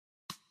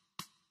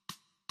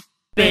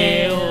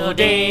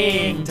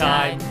Building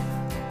time.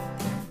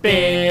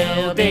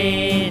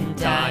 Building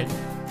time.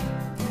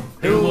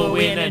 Who will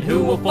win and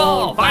who will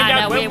fall? Find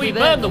out when we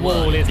burn the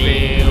wall. It's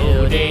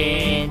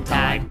building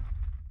time.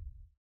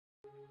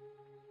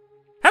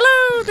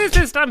 Hello, this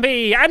is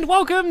Stumpy, and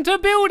welcome to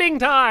Building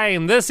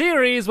Time, the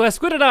series where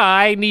Squid and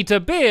I need to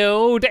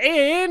build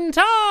in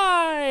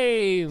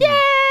time. Yay!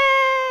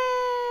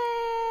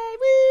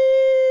 Woo!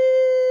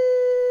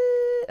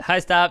 Hi,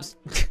 Stabs.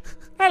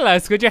 Hello,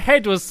 Squid. Your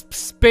head was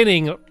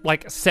spinning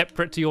like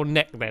separate to your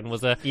neck. Then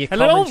was a Your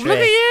hello. Oh, look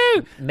commentary at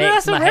you!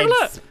 Makes my head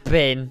look.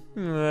 spin.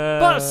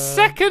 But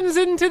seconds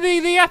into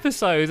the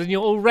episodes, and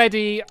you're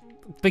already I'm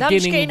just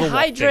beginning getting the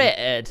wafting.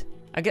 hydrated.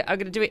 I'm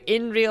gonna do it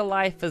in real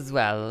life as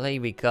well. Here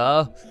we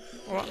go.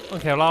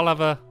 Okay, well I'm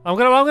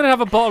gonna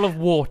have a bottle of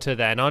water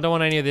then. I don't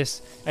want any of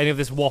this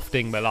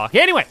wafting malarkey.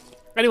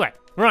 Anyway,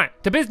 right,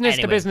 to business.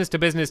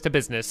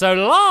 So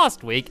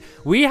last week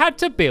we had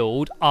to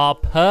build our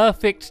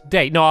perfect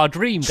date. No, our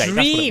dream date. Dream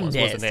That's what it was,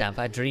 date, wasn't it? Stamp.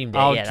 Our dream date.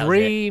 Our yeah,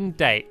 dream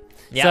date.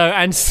 Yeah. So,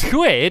 and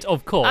Squid,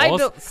 of course, I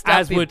built Stamp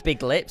as with would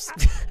big lips.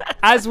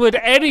 as would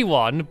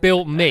anyone,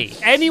 built me.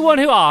 Anyone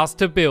who asked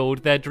to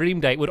build their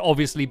dream date would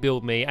obviously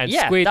build me, and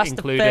Yeah, Squid that's the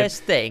included.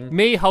 first thing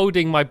me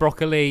holding my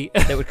broccoli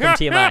that would come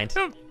to your mind.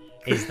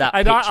 Is that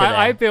and picture there?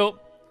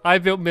 I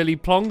built Millie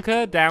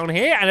Plonker down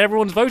here, and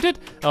everyone's voted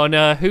on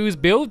whose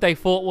build they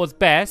thought was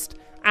best.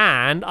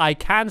 And I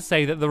can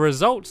say that the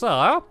results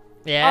are: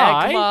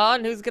 Yeah, come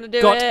on. Who's gonna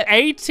do got it?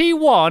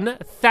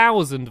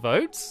 81,000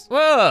 votes.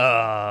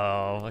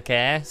 Whoa.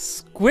 Okay.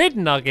 Squid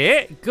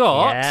Nugget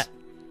got Yeah.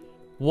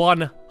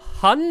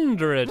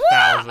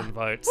 100,000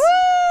 votes. Woo!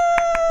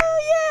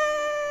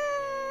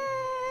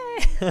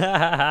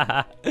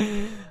 Yay!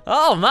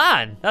 Oh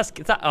man,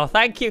 oh,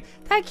 thank you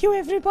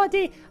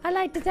everybody. I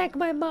like to thank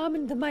my mom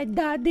and my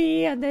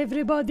daddy and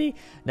everybody.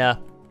 No,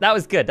 that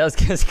was good. That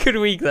was a good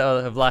week though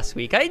of last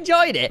week. I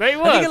enjoyed it. It I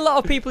think was. a lot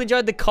of people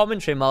enjoyed the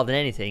commentary more than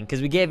anything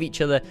because we gave each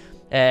other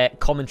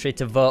commentary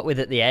to vote with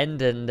at the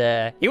end, and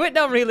it went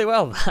down really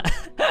well.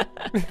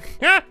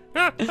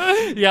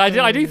 Yeah,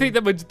 I do think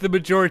that the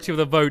majority of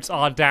the votes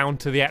are down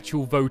to the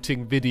actual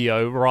voting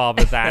video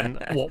rather than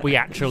what we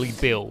actually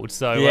build.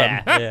 So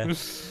yeah.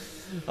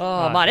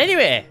 Oh man.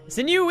 Anyway, it's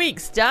a new week,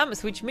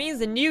 Stamps, which means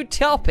a new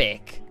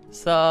topic.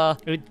 So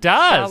it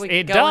does. shall we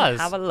It go does.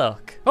 and have a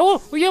look. Oh,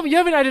 well, you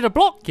haven't added a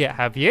block yet,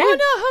 have you?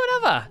 Oh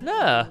no, haven't ever.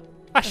 No.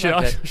 I should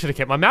have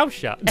kept my mouth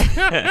shut.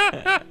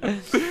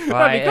 That'd be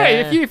Right,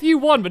 great if you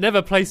won but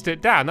never placed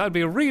it down. That would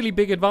be a really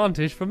big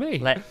advantage for me.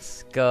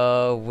 Let's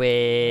go What are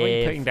you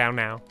with putting down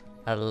now?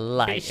 a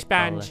light. Bit of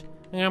sponge.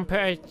 I'm gonna put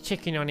a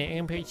chicken on it.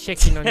 I'm gonna put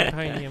chicken on your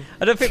podium.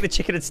 I don't think the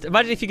chicken would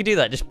imagine if you could do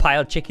that, just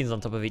pile chickens on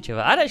top of each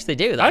other. I'd actually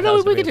do that. I know That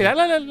was we a could do real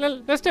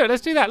that. Let's do it.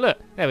 Let's do that. Look,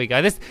 there we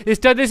go. This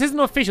isn't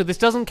official. This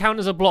doesn't count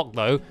as a block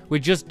though. We're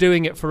just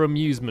doing it for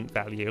amusement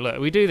value. Look,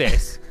 we do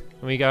this.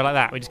 And we go like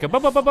that. We just go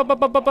bum, bum, bum, bum, bum,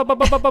 bum, bum, bum,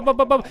 bum, bum,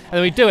 bum, bum, and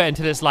then we do it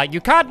until it's like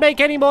you can't make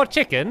any more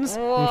chickens.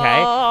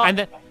 Okay. And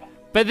then,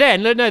 but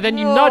then no, then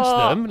you nudge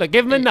them. Like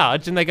give them a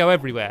nudge, and they go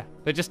everywhere.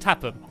 They just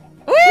tap them.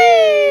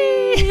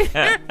 Whee!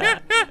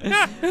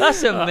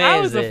 That's amazing.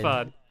 That was a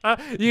fun.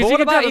 You what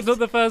can about tell if- it's not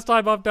the first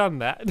time I've done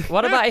that.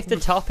 What about if the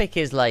topic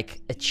is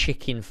like a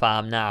chicken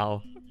farm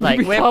now? Like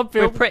We we're can't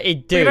build- pretty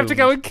doomed. We're gonna have to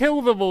go and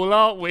kill them all,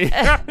 aren't we?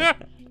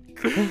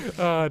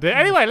 Oh, dear.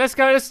 Anyway, let's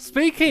go.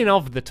 Speaking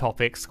of the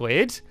topic,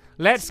 Squid,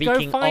 let's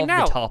Speaking go find of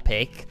out. the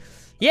topic,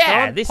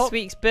 yeah, on, this pop-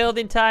 week's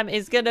building time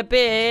is gonna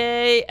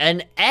be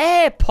an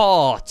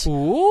airport.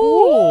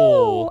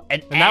 Ooh.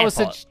 An And that was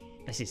airport.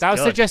 This is That was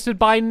good. suggested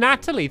by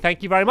Natalie.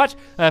 Thank you very much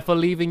for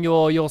leaving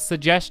your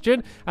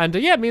suggestion. And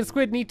yeah, me and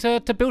Squid need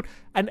to build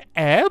an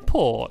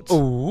airport.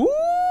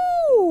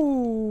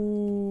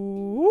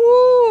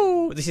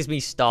 Ooh. This is me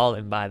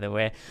stalling, by the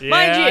way. Yeah,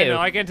 Mind you, I know,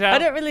 I can tell. I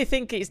don't really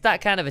think it's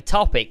that kind of a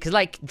topic because,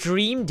 like,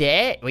 dream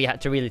date, we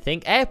had to really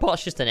think.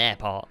 Airport's just an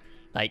airport.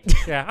 Like,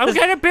 Yeah, I'm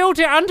going to build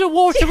it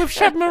underwater with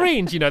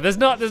submarines. You know, there's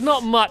not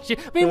much. I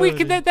mean, we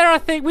can. There are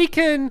things we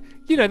can.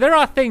 You know, there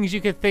are things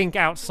you could think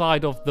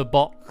outside of the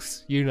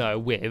box. You know,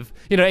 with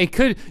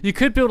you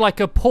could build like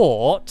a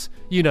port.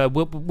 You know,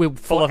 with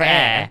Full of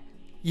air.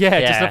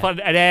 Yeah, just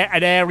Yeah.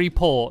 an airy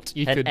port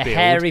you could a build.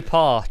 hairy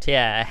port,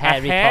 yeah, a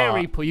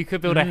hairy port. You could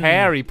build a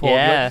hairy port.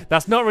 yeah.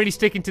 That's not really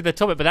sticking to the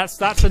topic, but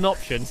that's an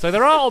option. So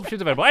there are options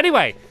available.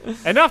 Anyway,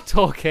 enough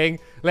talking.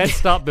 Let's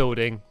start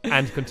building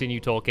and continue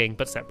talking,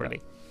 but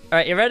separately. All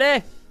right, you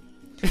ready?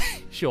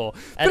 Sure.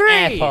 An 3,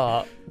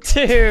 airport.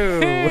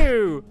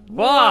 2,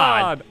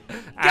 1, Go.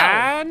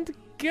 and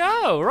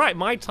go. Right,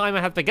 my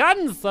timer has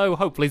begun, so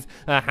hopefully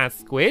has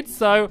Squid.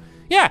 So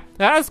yeah,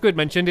 as Squid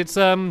mentioned, it's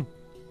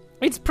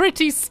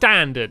pretty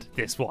standard,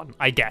 this one,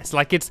 I guess.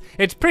 Like, it's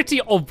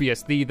pretty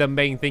obvious the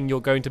main thing you're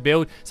going to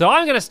build. So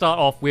I'm going to start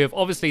off with,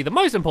 obviously, the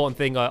most important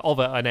thing of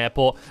an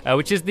airport,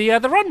 which is the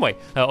runway,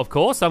 of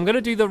course. I'm going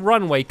to do the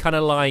runway kind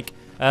of like...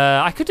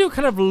 I could do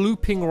kind of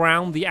looping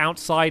around the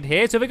outside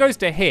here. So if it goes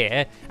to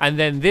here, and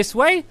then this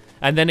way,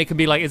 and then it can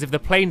be like as if the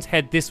planes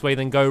head this way,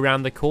 then go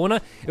around the corner.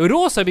 It would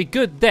also be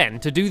good then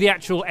to do the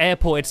actual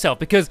airport itself,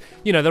 because,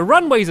 you know, the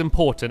runway is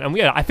important, and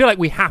I feel like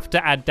we have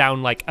to add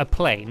down like a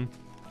plane.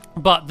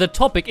 But the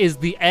topic is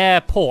the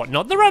airport,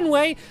 not the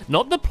runway,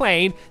 not the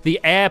plane, the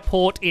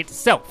airport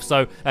itself.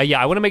 So,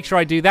 yeah, I want to make sure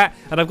I do that.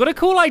 And I've got a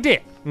cool idea.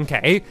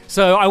 Okay,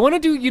 so I want to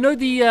do, you know,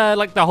 the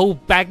like the whole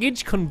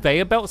baggage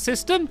conveyor belt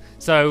system.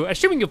 So,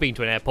 assuming you've been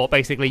to an airport,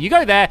 basically, you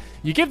go there,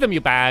 you give them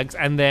your bags,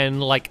 and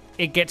then, like,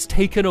 it gets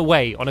taken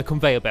away on a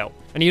conveyor belt.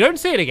 And you don't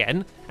see it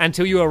again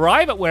until you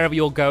arrive at wherever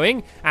you're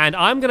going. And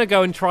I'm going to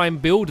go and try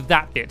and build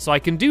that bit. So I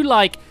can do,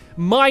 like,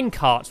 mine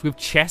carts with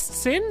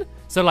chests in.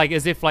 So, like,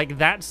 as if, like,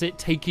 that's it,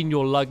 taking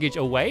your luggage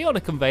away on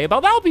a conveyor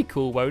belt. That'll be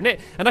cool, won't it?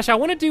 And actually, I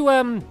want to do,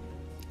 I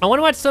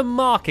want to add some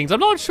markings. I'm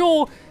not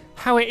sure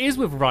how it is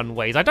with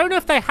runways. I don't know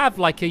if they have,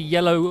 like, a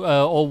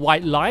yellow or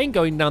white line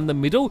going down the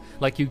middle,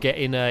 like you get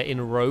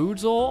in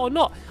roads or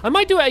not. I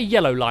might do it a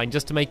yellow line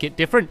just to make it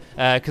different,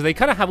 because they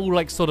kind of have all,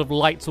 like, sort of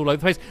lights all over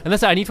the place. And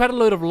that's it, I need to add a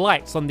load of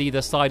lights on the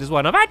either side as well.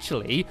 And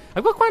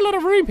I've got quite a lot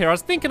of room here. I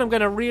was thinking I'm going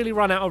to really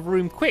run out of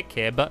room quick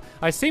here, but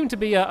I seem to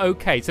be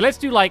okay. So let's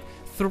do, like,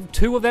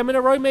 2 of them in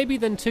a row, maybe,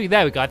 then 2.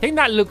 There we go. I think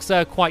that looks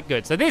quite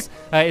good. So this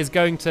is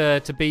going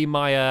to be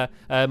my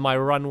my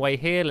runway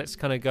here. Let's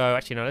kind of go.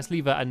 Actually, no. Let's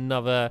leave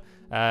another.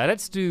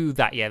 Let's do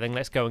that. Yeah. Then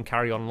let's go and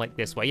carry on like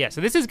this way. Yeah.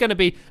 So this is going to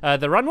be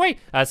the runway.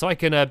 So I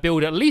can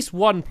build at least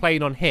one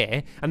plane on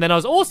here. And then I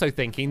was also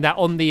thinking that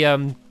on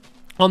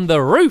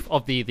the roof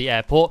of the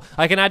airport,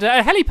 I can add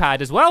a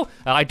helipad as well.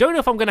 I don't know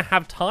if I'm going to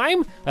have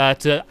time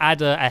to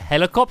add a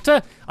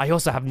helicopter. I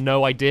also have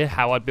no idea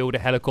how I'd build a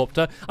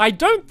helicopter. I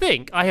don't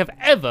think I have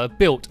ever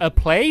built a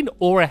plane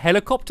or a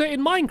helicopter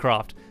in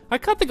Minecraft. I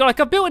can't think, like,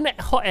 I've built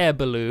a hot air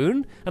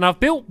balloon, and I've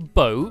built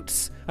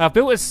boats, I've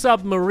built a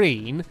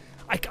submarine.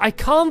 I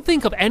can't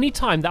think of any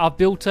time that I've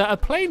built a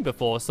plane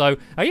before. So,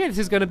 yeah, this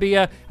is going to be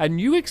a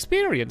new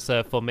experience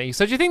for me.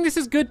 So do you think this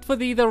is good for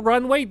the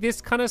runway,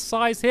 this kind of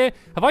size here?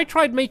 Have I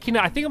tried making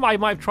it? I think I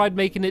might have tried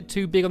making it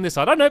too big on this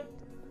side. I don't know.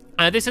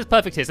 This is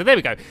perfect here. So there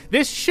we go.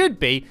 This should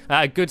be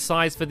a good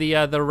size for the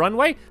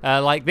runway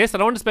like this. I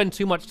don't want to spend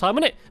too much time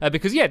on it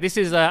because, yeah, this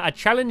is a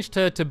challenge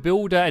to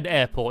build an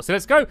airport. So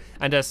let's go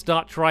and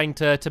start trying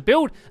to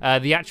build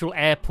the actual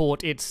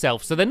airport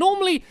itself. So they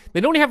normally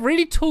have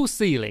really tall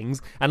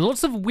ceilings and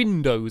lots of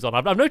windows on.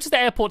 I've noticed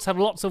that airports have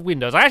lots of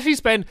windows. I actually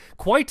spend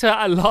quite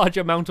a large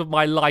amount of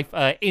my life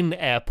in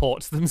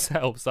airports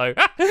themselves. So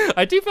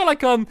I do feel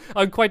like I'm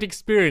quite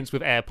experienced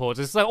with airports.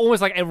 It's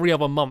almost like every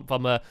other month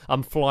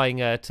I'm flying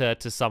to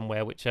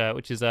somewhere, which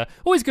is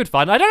always good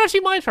fun. I don't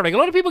actually mind traveling. A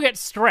lot of people get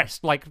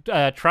stressed like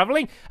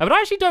traveling, but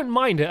I actually don't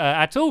mind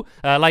at all.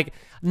 Like,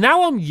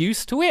 now I'm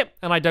used to it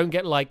and I don't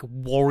get like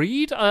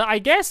worried, I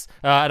guess,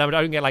 and I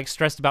don't get like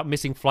stressed about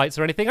missing flights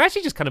or anything. I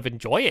actually just kind of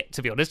enjoy it,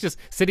 to be honest, just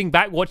sitting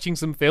back watching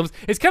some films.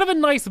 It's kind of a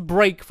nice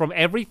break from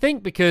everything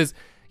because,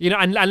 you know,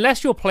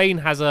 unless your plane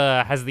has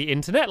the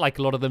internet, like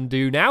a lot of them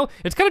do now,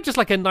 it's kind of just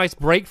like a nice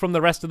break from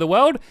the rest of the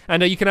world.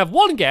 And you can have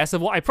one guess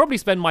of what I probably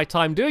spend my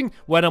time doing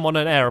when I'm on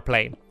an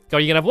airplane. So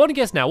you can have one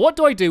guess now. What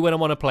do I do when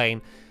I'm on a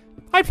plane?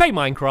 I play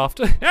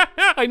Minecraft.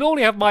 I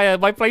normally have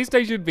my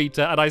PlayStation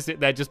Vita and I sit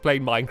there just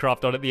playing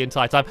Minecraft on it the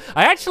entire time.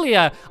 I actually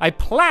I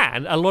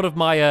plan a lot of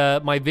my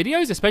my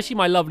videos, especially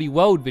my Lovely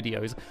World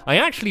videos. I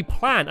actually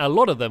plan a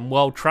lot of them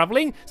while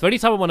traveling. So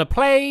anytime I'm on a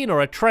plane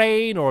or a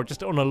train or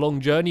just on a long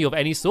journey of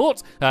any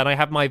sort, and I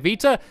have my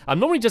Vita, I'm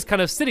normally just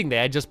kind of sitting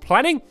there just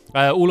planning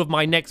all of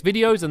my next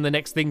videos and the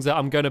next things that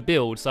I'm going to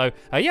build. So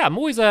yeah, I'm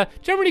always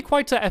generally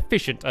quite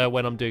efficient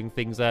when I'm doing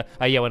things.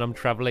 Yeah, when I'm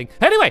traveling.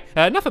 Anyway,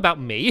 enough about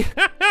me.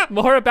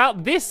 More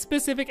about this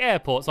specific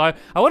airport. So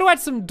I want to add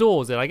some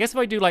doors in. I guess if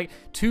I do like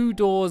 2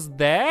 doors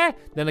there,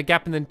 then a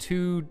gap and then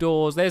 2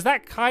 doors. There's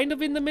that kind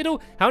of in the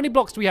middle. How many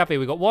blocks do we have here?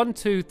 We've got 1,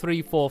 2,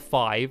 3, 4,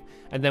 5.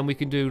 And then we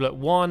can do like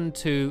 1,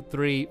 2,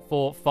 3,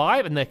 4,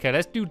 5. And then, okay,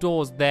 let's do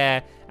doors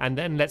there. And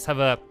then let's have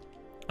a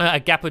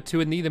gap or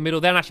 2 in the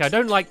middle there. And actually, I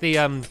don't like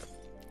the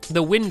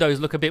windows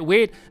look a bit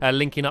weird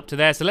linking up to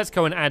there. So let's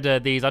go and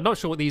add these. I'm not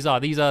sure what these are.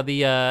 These are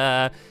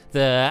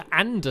the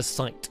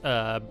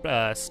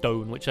andesite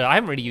stone, which I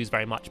haven't really used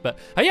very much, but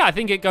yeah, I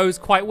think it goes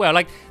quite well.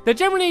 Like, they're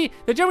generally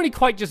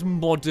quite just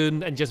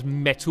modern and just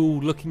metal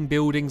looking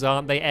buildings,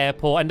 aren't they?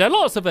 Airport, and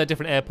lots of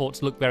different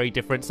airports look very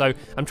different. So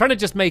I'm trying to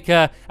just make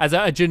as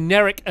a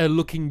generic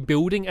looking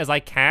building as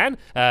I can,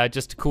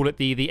 just to call it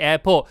the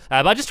airport.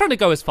 But I'm just trying to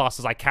go as fast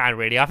as I can,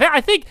 really.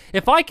 I think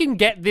if I can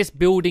get this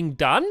building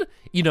done,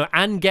 you know,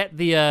 and get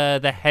the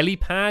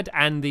helipad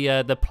and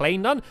the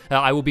plane done,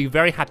 I will be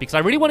very happy, because I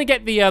really want to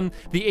get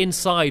the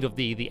inside of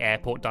the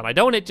airport done. I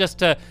don't want it just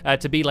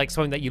to be like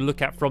something that you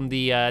look at from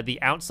the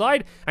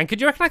outside. And could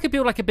you reckon I could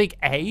build like a big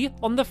A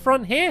on the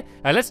front here?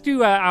 Let's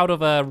do out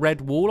of a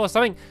red wall or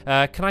something.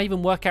 Can I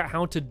even work out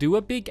how to do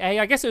a big A?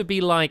 I guess it would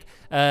be like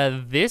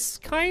this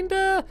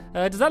kinda.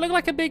 Does that look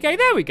like a big A?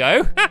 There we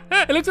go.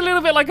 It looks a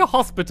little bit like a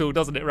hospital,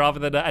 doesn't it, rather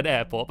than an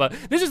airport? But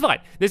this is fine.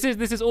 This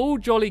is all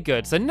jolly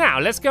good. So now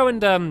let's go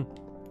and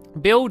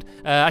build,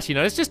 actually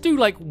no, let's just do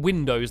like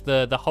windows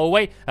the whole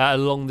way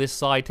along this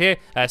side here,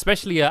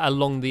 especially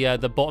along the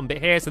bottom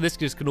bit here. So this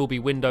just can all be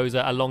windows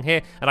along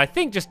here, and I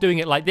think just doing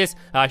it like this,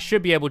 I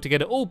should be able to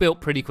get it all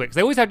built pretty quick. So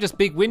they always have just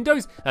big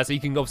windows, so you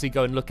can obviously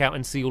go and look out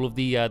and see all of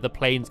the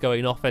planes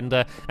going off,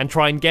 and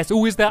try and guess,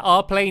 oh, is that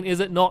our plane? Is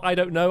it not? I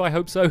don't know. I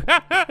hope so.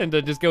 And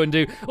just go and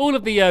do all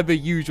of the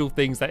usual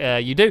things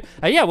that you do,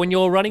 yeah, when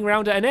you're running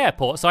around at an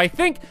airport. So I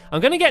think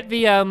I'm gonna get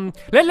the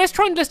let's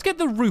try and just get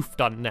the roof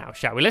done now,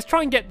 shall we? Let's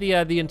try and get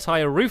the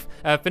entire roof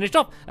finished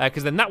off,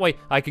 because then that way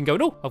I can go,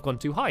 oh, I've gone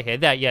too high here.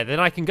 There, yeah, then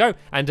I can go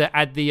and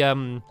add the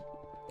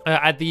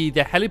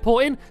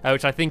heliport in,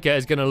 which I think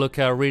is going to look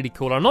really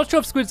cool. I'm not sure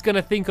if Squid's going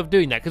to think of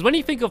doing that, because when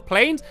you think of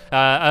planes,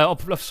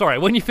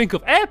 when you think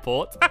of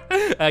airports,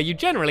 you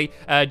generally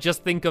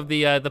just think of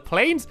the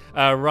planes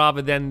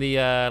rather than the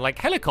like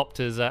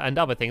helicopters and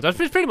other things. It's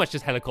pretty much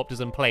just helicopters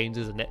and planes,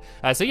 isn't it?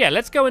 So yeah,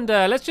 let's go and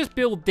let's just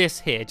build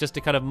this here just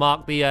to kind of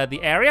mark the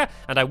area,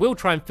 and I will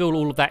try and fill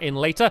all of that in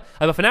later.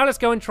 But for now, let's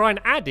go and try and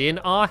add in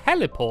our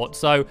heliport.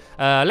 So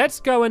let's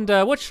go and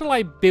what shall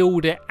I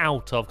build it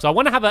out of? Because I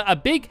want to have a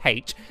big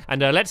H.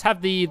 And let's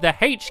have the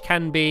H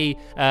can be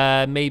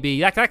maybe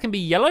that can be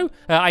yellow,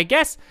 I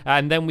guess.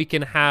 And then we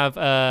can have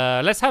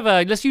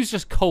let's use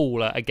just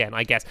coal again,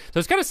 I guess. So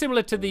it's kind of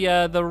similar to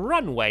the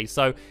runway.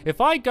 So if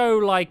I go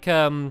like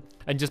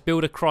and just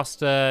build across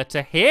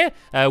to here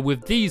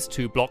with these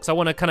two blocks, I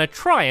want to kind of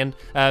try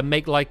and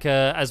make like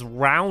as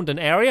round an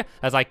area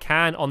as I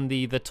can on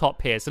the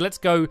top here. So let's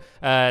go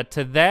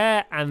to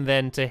there, and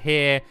then to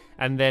here,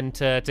 and then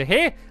to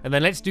here, and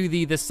then let's do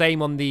the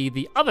same on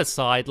the other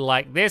side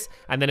like this.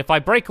 And then if I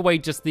break away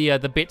just the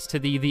bits to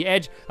the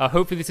edge,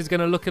 hopefully this is going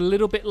to look a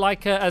little bit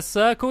like a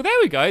circle. There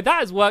we go. That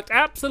has worked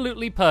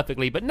absolutely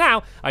perfectly. But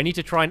now I need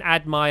to try and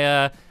add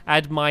my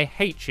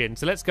H in.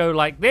 So let's go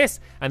like this,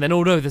 and then,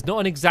 oh no, there's not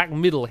an exact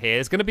middle here.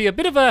 It's going to be a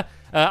bit of a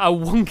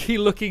wonky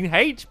looking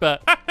H,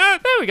 but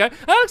there we go.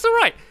 That looks all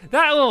right.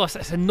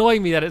 It's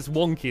annoying me that it's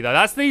wonky though.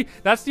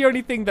 That's the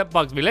only thing that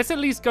bugs me. Let's at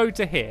least go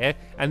to here,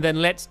 and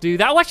then let's do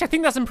that. Oh, actually, I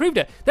think that's improved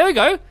it. There we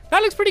go.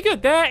 That looks pretty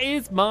good. There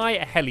is my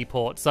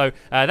heliport. So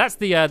that's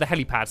the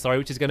helipad, sorry,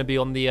 which is going to be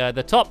on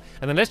the top.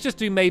 And then let's just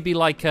do maybe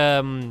like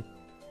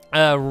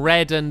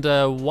red and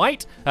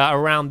white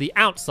around the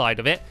outside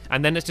of it,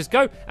 and then let's just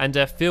go and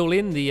fill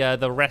in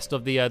the rest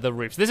of the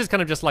roof. So this is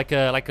kind of just like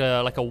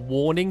a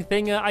warning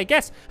thing, I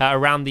guess,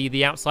 around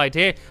the outside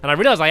here. And I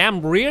realize I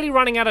am really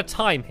running out of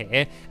time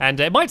here, and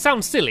it might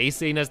sound silly,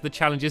 seeing as the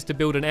challenge is to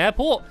build an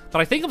airport,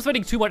 but I think I'm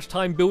spending too much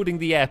time building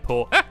the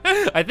airport.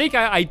 I think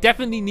I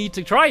definitely need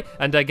to try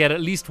and get at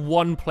least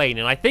one plane,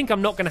 and I think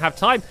I'm not going to have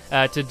time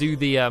to do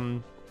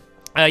the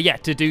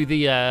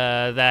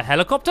the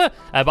helicopter,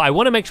 but I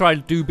want to make sure I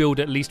do build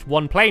at least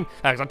one plane,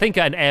 because I think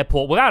an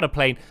airport without a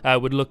plane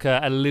would look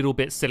a little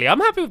bit silly. I'm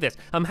happy with this.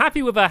 I'm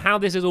happy with how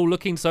this is all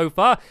looking so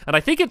far, and I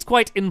think it's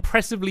quite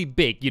impressively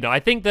big. You know, I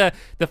think the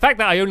fact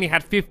that I only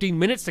had 15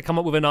 minutes to come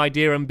up with an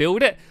idea and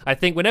build it, I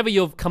think whenever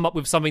you've come up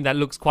with something that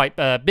looks quite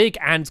big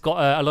and's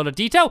got a lot of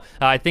detail,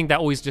 I think that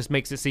always just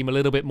makes it seem a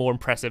little bit more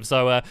impressive.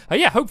 So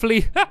yeah,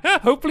 hopefully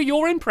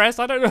you're impressed.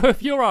 I don't know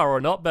if you are or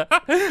not, but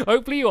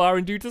hopefully you are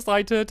and do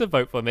decide to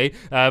vote for me.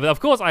 But of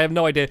course, I have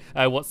no idea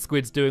what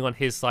Squid's doing on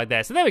his side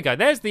there. So there we go.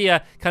 There's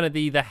the kind of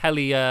the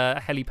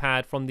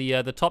helipad from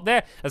the top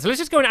there. So let's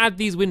just go and add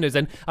these windows.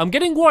 And I'm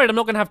getting worried I'm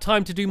not going to have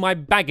time to do my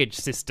baggage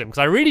system, because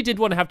I really did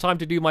want to have time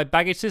to do my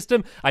baggage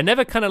system. I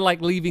never kind of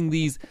like leaving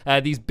these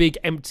big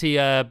empty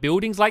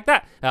buildings like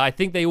that. I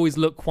think they always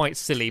look quite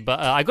silly. But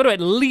I got to at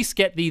least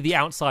get the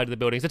outside of the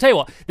building. So tell you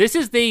what, this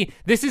is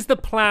the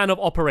plan of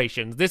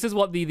operations. This is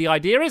what the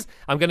idea is.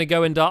 I'm going to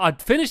go and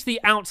I'd finish the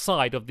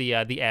outside of the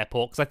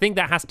airport, because I think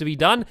that has to be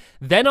done.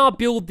 Then I'll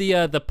build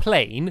the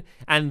plane,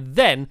 and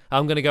then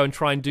I'm gonna go and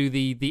try and do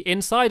the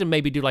inside, and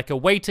maybe do like a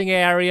waiting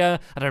area.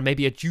 I don't know,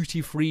 maybe a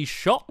duty-free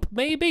shop,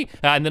 maybe.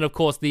 And then of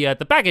course the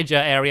baggage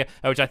area,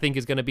 which I think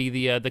is gonna be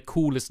the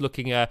coolest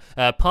looking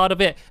part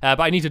of it. But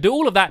I need to do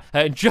all of that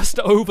in just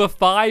over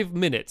 5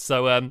 minutes.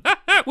 So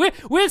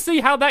we'll see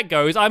how that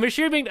goes. I'm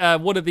assuming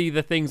one of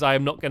the things I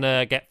am not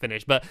gonna get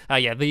finished, but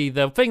yeah,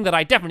 the thing that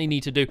I definitely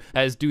need to do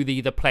is do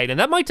the plane, and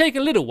that might take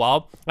a little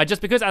while,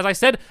 just because, as I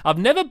said, I've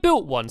never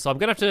built one, so I'm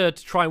gonna have to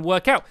try and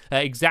work out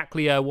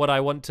exactly what I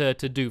want to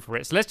do for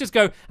it. So let's just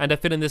go and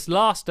fill in this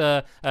last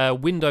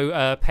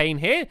window pane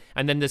here,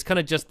 and then there's kind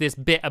of just this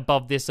bit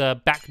above this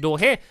back door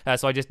here,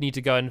 so I just need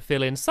to go and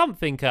fill in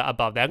something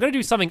above there. I'm gonna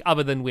do something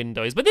other than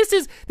windows, but this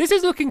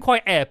is looking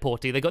quite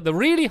airporty. They got the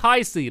really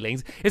high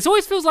ceilings. It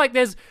always feels like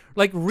there's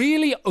like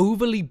really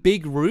overly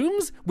big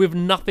rooms with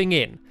nothing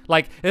in.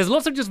 Like, there's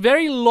lots of just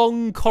very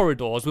long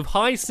corridors with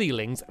high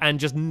ceilings and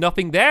just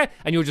nothing there,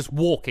 and you're just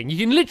walking. You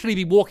can literally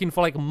be walking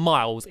for like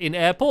miles in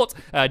airports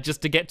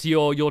just to get to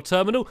your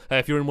terminal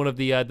if you're in one of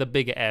the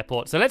bigger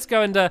airports. So let's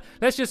go and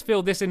let's just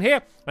fill this in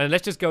here, and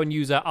let's just go and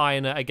use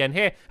iron again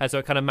here, so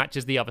it kind of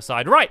matches the other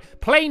side. Right,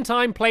 plane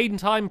time.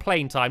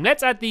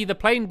 Let's add the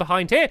plane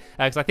behind here,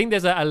 because I think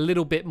there's a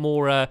little bit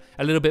more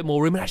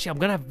room. And actually, I'm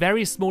gonna have a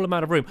very small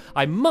amount of room.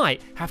 I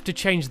might have have to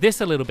change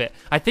this a little bit.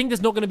 I think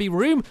there's not going to be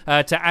room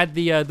to add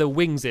the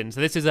wings in. So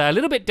this is a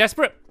little bit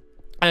desperate.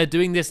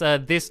 Doing this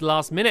this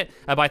last minute,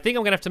 but I think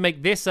I'm gonna have to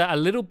make this a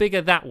little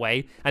bigger that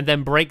way, and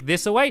then break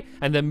this away,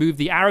 and then move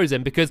the arrows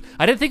in, because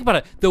I didn't think about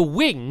it. The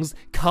wings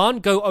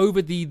can't go over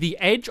the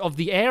edge of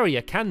the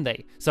area, can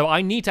they? So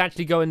I need to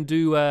actually go and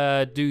do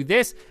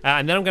this,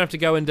 and then I'm gonna have to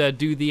go and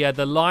do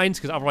the lines,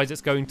 because otherwise it's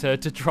going to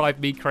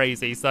drive me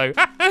crazy. So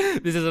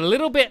this is a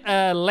little bit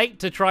late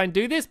to try and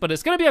do this, but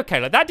it's gonna be okay.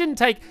 Like, that didn't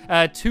take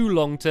too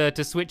long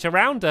to switch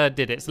around,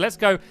 did it? So let's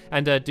go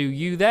and do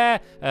you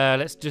there.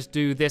 Let's just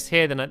do this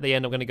here. Then at the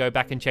end, I'm going to go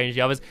back and change the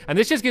others, and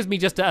this just gives me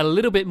just a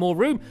little bit more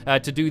room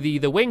to do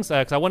the wings,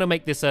 because I want to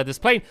make this this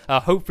plane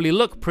hopefully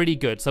look pretty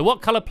good. So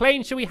what color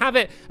plane should we have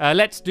it?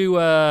 Let's do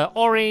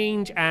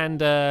orange, and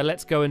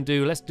let's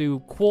do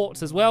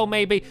quartz as well,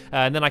 maybe,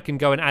 and then I can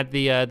go and add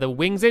the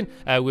wings in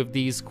with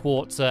these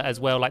quartz as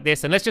well, like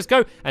this. And let's just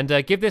go and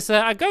give this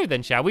a go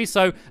then, shall we?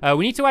 So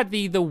we need to add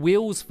the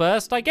wheels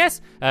first, I guess,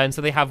 and so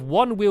they have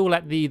one wheel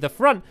at the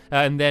front,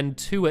 and then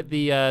two at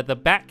the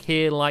back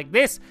here, like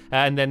this,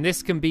 and then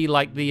this can be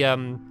like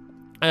the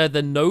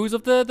nose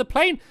of the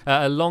plane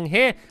along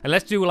here, and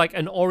let's do like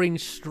an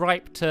orange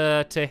stripe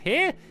to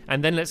here,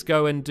 and then let's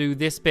go and do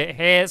this bit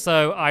here.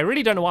 So I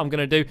really don't know what I'm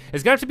gonna do.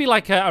 It's going to be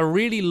like a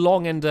really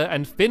long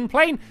and thin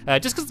plane,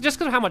 just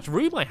because of how much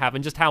room I have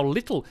and just how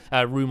little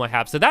room I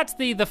have. So that's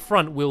the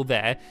front wheel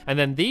there, and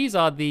then these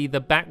are the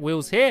back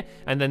wheels here,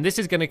 and then this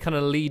is going to kind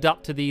of lead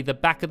up to the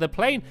back of the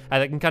plane,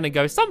 that can kind of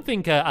go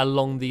something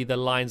along the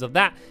lines of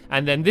that,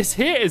 and then this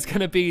here is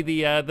going to be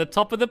the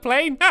top of the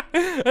plane.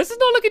 This is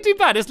not looking too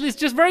bad. It's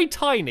just very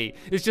tiny.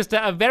 It's just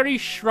a very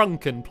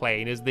shrunken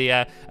plane is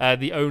the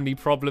only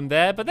problem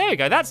there. But there you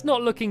go. That's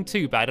not looking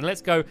too bad. And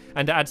let's go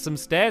and add some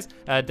stairs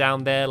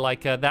down there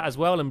like that as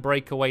well, and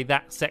break away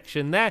that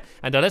section there.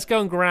 And let's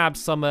go and grab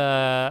some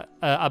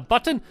a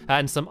button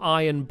and some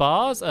iron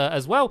bars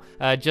as well,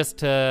 just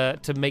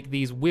to make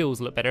these wheels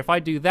look better. If I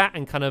do that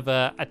and kind of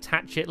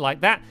attach it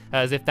like that,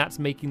 as if that's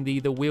making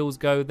the wheels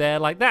go there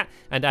like that,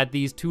 and add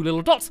these two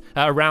little dots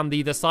around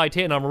the side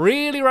here. And I'm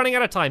really running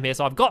out of time here,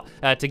 so I've got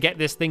to get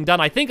this thing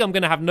done. I think I'm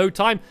going to have no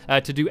time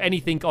to do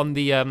anything on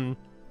the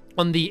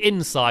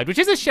inside, which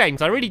is a shame,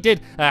 because I really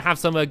did have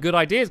some good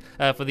ideas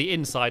for the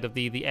inside of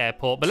the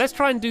airport. But let's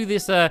try and do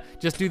this,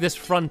 just do this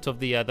front of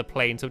the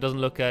plane, so it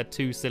doesn't look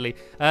too silly.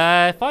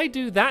 If I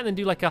do that and then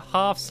do like a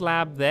half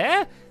slab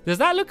there, does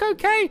that look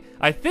okay?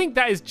 I think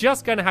that is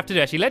just going to have to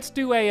do. Actually, let's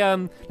do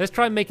a let's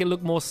try and make it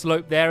look more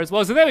sloped there as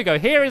well. So there we go.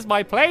 Here is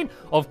my plane.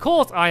 Of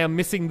course, I am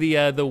missing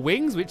the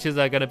wings, which is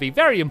going to be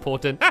very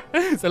important.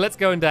 So let's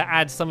go and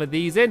add some of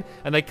these in,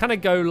 and they kind of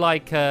go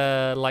like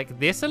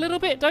this a little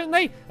bit, don't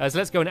they? So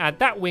let's go and add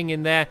that wing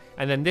in there,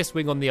 and then this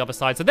wing on the other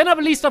side. So then at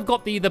least I've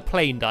got the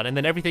plane done, and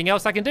then everything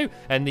else I can do,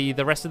 and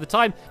the rest of the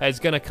time is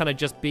going to kind of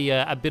just be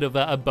a bit of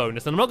a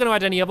bonus. And I'm not going to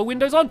add any other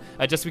windows on,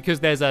 just because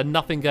there's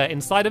nothing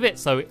inside of it.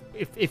 So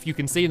if you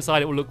can see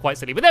inside, it will look quite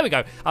silly. But there we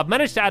go. I've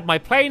managed to add my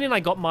plane in. I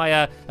got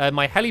my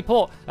my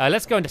heliport.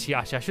 Let's go and actually,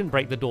 I shouldn't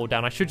break the door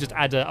down. I should just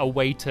add a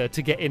way to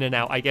get in and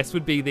out, I guess,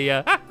 would be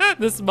the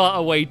the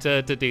smarter way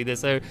to do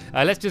this. So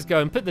let's just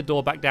go and put the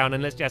door back down,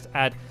 and let's just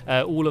add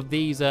all of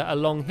these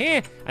along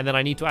here, and then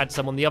I need to add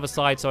some on the other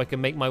side so I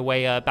can make my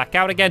way back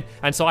out again.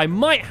 And so I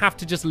might have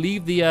to just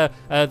leave the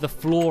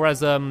floor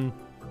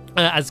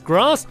as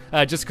grass,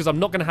 just because I'm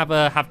not going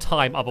to have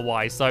time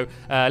otherwise. So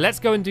let's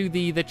go and do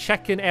the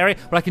check-in area.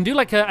 But I can do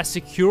like a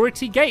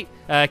security gate.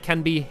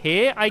 Can be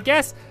here, I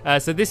guess.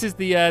 So this is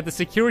the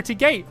security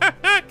gate.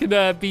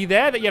 Can be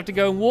there that you have to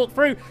go and walk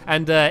through.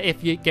 And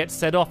if it gets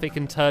set off, it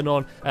can turn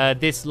on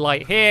this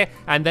light here.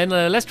 And then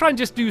let's try and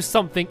just do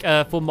something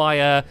for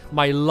my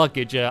my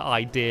luggage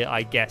idea,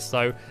 I guess.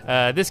 So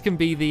this can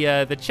be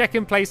the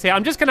check-in place here.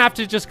 I'm just going to have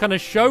to just kind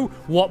of show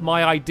what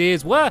my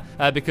ideas were,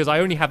 because I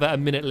only have a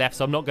minute left,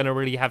 so I'm not going to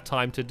really have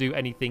time to do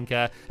anything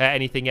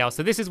else.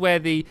 So this is where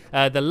the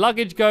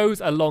luggage goes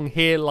along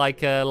here,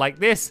 like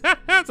this.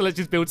 So let's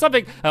just build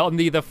something on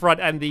the front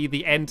and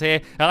the end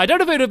here. I don't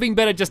know if it would have been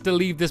better just to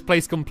leave this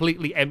place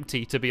completely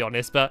empty, to be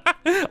honest, but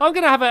I'm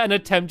gonna have an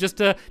attempt just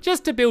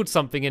to build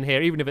something in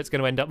here, even if it's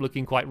going to end up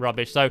looking quite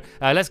rubbish. So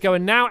let's go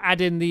and now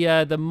add in the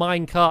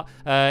minecart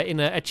in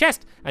a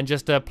chest, and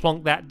just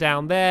plonk that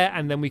down there,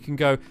 and then we can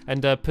go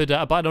and put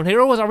a button on here.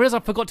 Oh, I realized I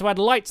forgot to add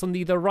lights on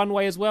the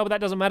runway as well, but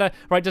that doesn't matter.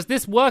 Right, does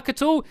this work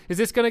at all? Is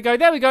this going to go?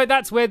 There we go.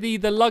 That's where the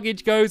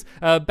luggage goes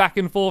back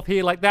and forth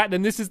here like that.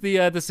 And this is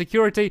the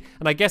security,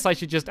 and I guess I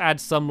should just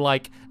add some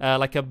like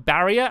a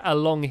barrier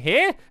along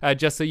here,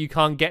 just so you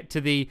can't get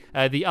to the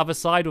other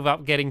side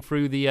without getting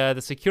through the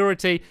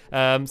security.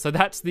 So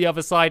that's the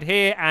other side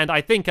here, and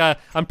I think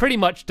I'm pretty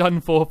much done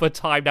for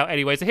time now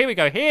anyway. So here we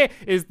go. Here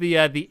is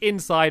the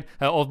inside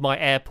of my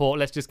airport.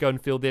 Let's just go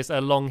and fill this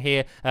along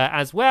here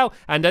as well,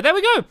 and there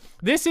we go.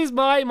 This is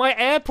my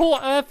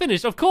airport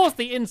finished. Of course,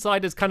 the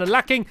inside is kind of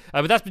lacking,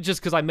 but that's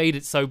just because I made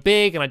it so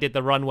big, and I did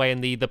the runway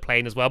and the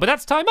plane as well. But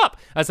that's time up.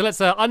 So let's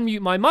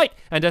unmute my mic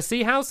and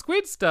see how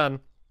Squid's done.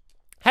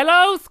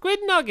 Hello, Squid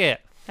Nugget.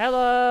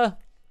 Hello.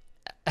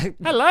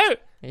 Hello.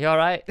 You all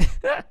right?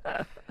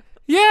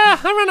 Yeah,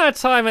 I ran out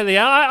of time at the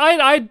end.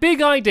 I had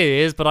big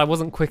ideas, but I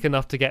wasn't quick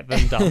enough to get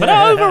them done. But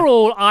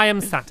overall, I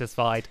am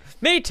satisfied.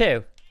 Me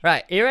too.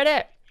 Right, you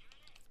ready?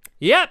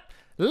 Yep.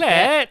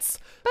 Let's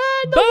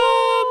burn the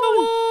wall.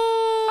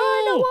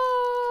 Burn the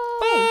wall.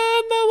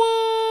 Burn the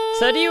wall.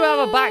 So do you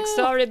have a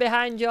backstory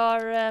behind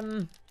your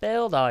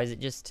build, or is it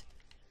just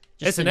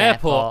it's an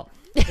airport?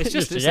 It's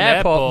just an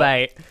airport,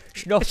 mate.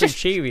 It's nothing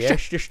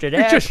serious, just an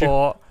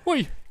airport.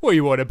 What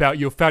you want about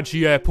your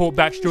fancy airport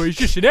backstory? It's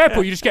just an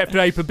airport. You just get from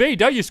A to B,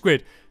 don't you,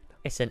 Squid?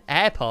 It's an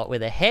airport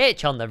with a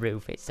H on the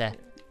roof. It's an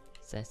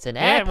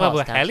airport.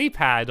 With a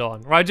helipad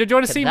on. Right, do you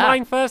want to see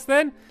mine first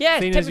then? Yeah,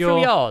 take me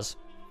through yours.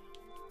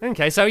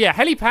 Okay, so yeah,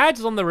 helipad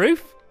is on the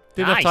roof.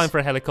 Didn't have time for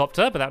a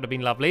helicopter, but that would have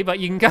been lovely. But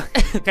you can go.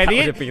 Okay,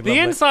 the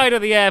inside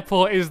of the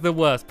airport is the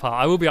worst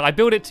part. I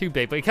built it too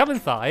big, but you come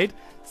inside.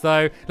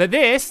 So like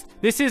this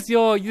is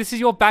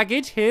your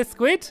baggage here,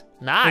 Squid.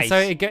 Nice.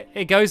 And so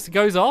it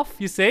goes off.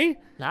 You see.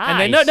 Nice.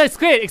 And then no,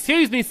 Squid.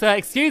 Excuse me,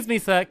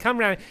 sir. Come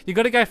round. You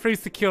got to go through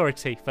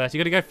security first. You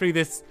got to go through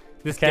this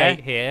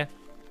gate here.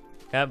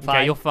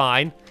 Okay, you're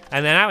fine.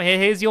 And then out here,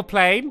 here's your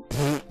plane.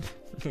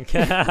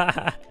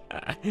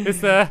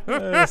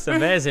 It's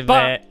amazing,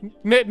 mate.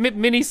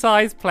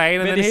 Mini-sized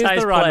plane, and then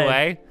here's the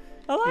runway.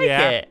 I like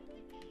it.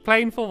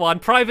 Plane for one.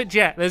 Private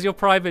jet. There's your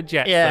private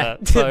jet. Yeah,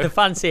 So. the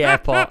fancy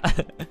airport.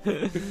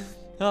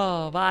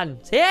 Oh, man.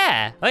 So,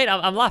 yeah. I mean,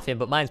 I'm laughing,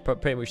 but mine's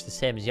pretty much the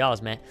same as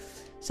yours, mate.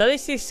 So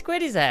this is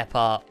Squiddy's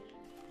airport.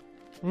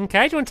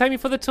 Okay, do you want to take me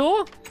for the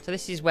tour? So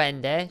this is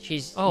Wendy.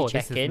 She's this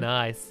checking. is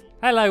nice.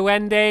 Hello,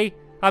 Wendy.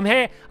 I'm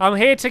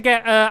here to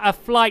get a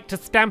flight to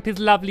Stampy's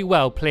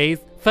Well, please.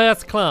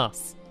 First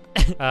class.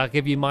 I'll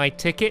give you my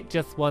ticket.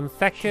 Just 1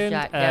 second.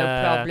 No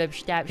problem,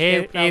 Stamps.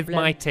 Here's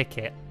my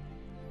ticket.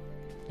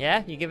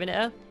 Yeah, you giving it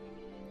her?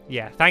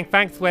 Yeah.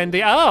 Thanks,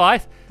 Wendy. Oh,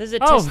 there's a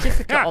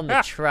certificate on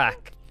the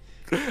track.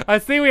 I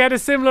see we had a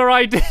similar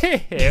idea.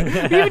 We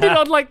even did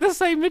on like the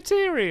same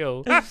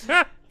material.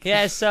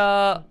 Yeah,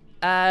 so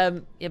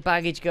your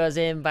baggage goes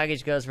in,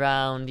 baggage goes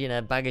round,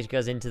 baggage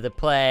goes into the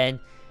plane,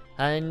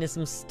 and there's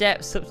some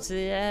steps up to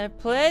the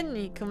airplane.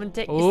 You come and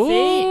take your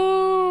seat.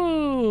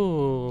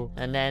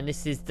 And then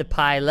this is the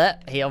pilot.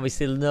 He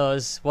obviously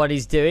knows what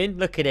he's doing.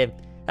 Look at him.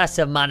 That's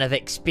a man of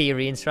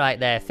experience right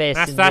there,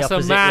 facing the opposite way.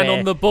 That's a man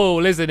on the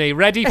ball, isn't he?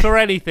 Ready for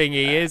anything,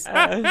 he is.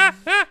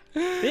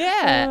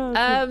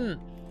 Yeah.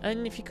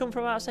 And if you come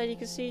from outside, you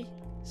can see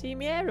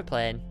my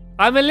aeroplane.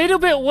 I'm a little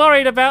bit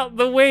worried about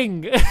the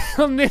wing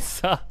on this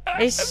side.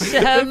 It's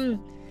fine.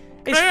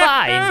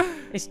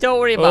 Don't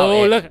worry about it.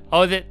 Oh, look.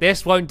 Oh,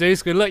 this won't do,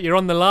 Squid. Look, you're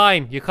on the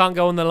line. You can't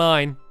go on the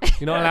line.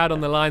 You're not allowed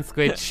on the line,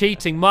 Squid.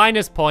 Cheating.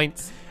 Minus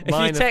points. If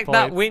you take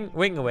that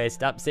wing away,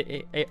 Stamps,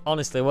 it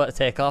honestly won't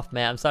take off,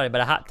 mate. I'm sorry, but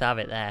I had to have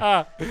it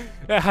there.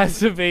 It has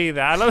to be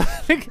that.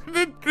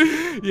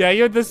 Yeah,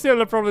 you had the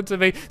similar problem to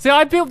me. See,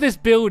 I built this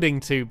building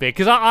too big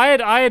because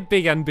I had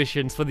big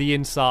ambitions for the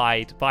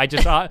inside, but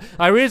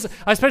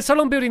I spent so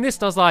long building this,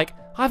 and I was like,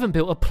 I haven't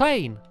built a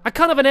plane. I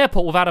can't have an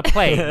airport without a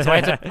plane, so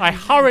I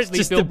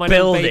hurriedly built my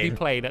little baby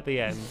plane at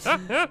the end.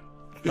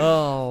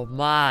 Oh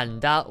man,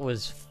 that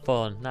was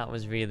fun. That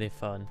was really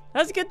fun.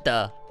 That was good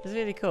though. It was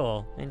really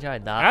cool. I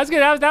enjoyed that. That was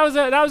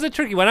good. That was a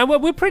tricky one. And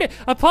we're pretty,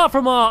 apart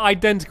from our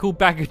identical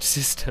baggage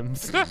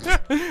systems,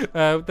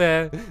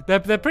 they're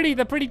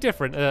pretty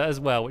different as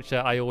well, which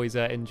I always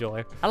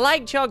enjoy. I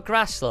liked your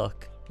grass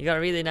look. You got a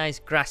really nice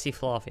grassy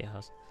floor for your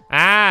house.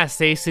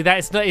 See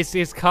that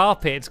it's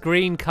carpet. It's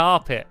green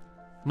carpet.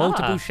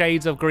 Multiple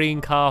shades of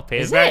green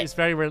carpet.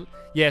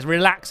 It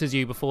relaxes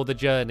you before the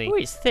journey. Oh,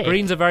 it's thick.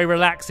 Green's a very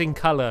relaxing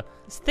colour.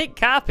 It's thick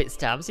carpet,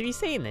 Stamps. Have you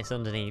seen this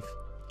underneath?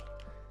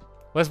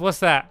 What's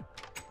that?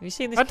 Have you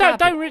seen this carpet?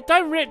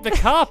 Don't rip the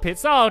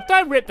carpets. Oh,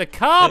 don't rip the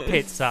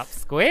carpets up,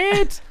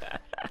 Squid.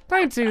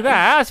 Don't do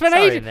that. I spent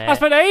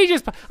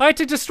ages. I had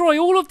to destroy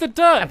all of the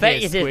dirt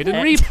here, Squid,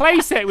 and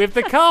replace it with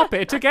the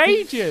carpet. It took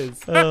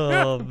ages.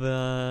 Oh,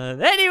 man.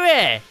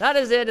 Anyway, that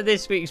is the end of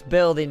this week's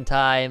building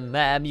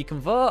time. You can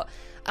vote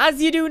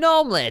as you do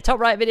normally. Top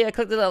right video,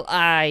 click the little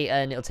eye,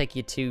 and it'll take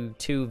you to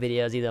 2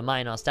 videos, either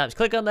mine or Stamps.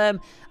 Click on them,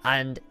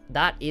 and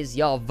that is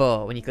your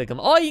vote when you click them.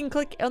 Or you can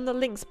click on the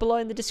links below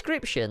in the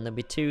description. There'll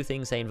be 2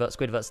 things saying vote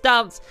Squid, vote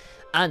Stamps,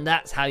 and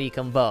that's how you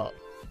can vote.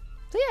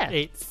 So yeah.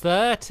 It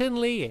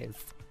certainly is.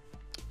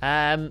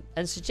 And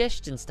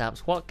suggestion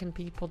Stamps. What can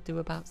people do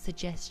about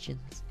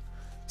suggestions?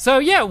 So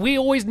yeah, we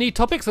always need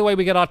topics. The way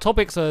we get our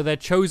topics, they're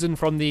chosen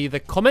from the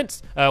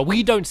comments.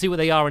 We don't see what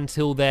they are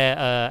until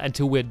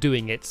we're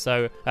doing it.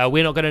 So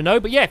we're not going to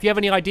know. But yeah, if you have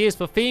any ideas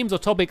for themes or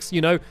topics,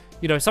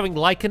 something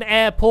like an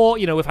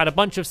airport. We've had a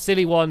bunch of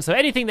silly ones. So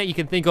anything that you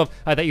can think of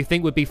that you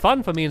think would be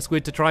fun for me and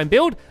Squid to try and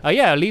build,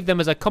 leave them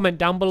as a comment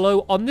down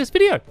below on this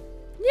video.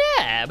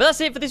 Yeah, but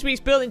that's it for this week's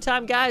Building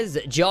Time, guys.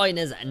 Join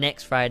us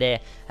next Friday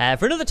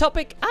for another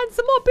topic and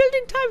some more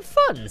Building Time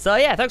fun. So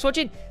yeah, thanks for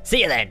watching.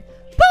 See you then.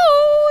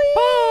 Bye!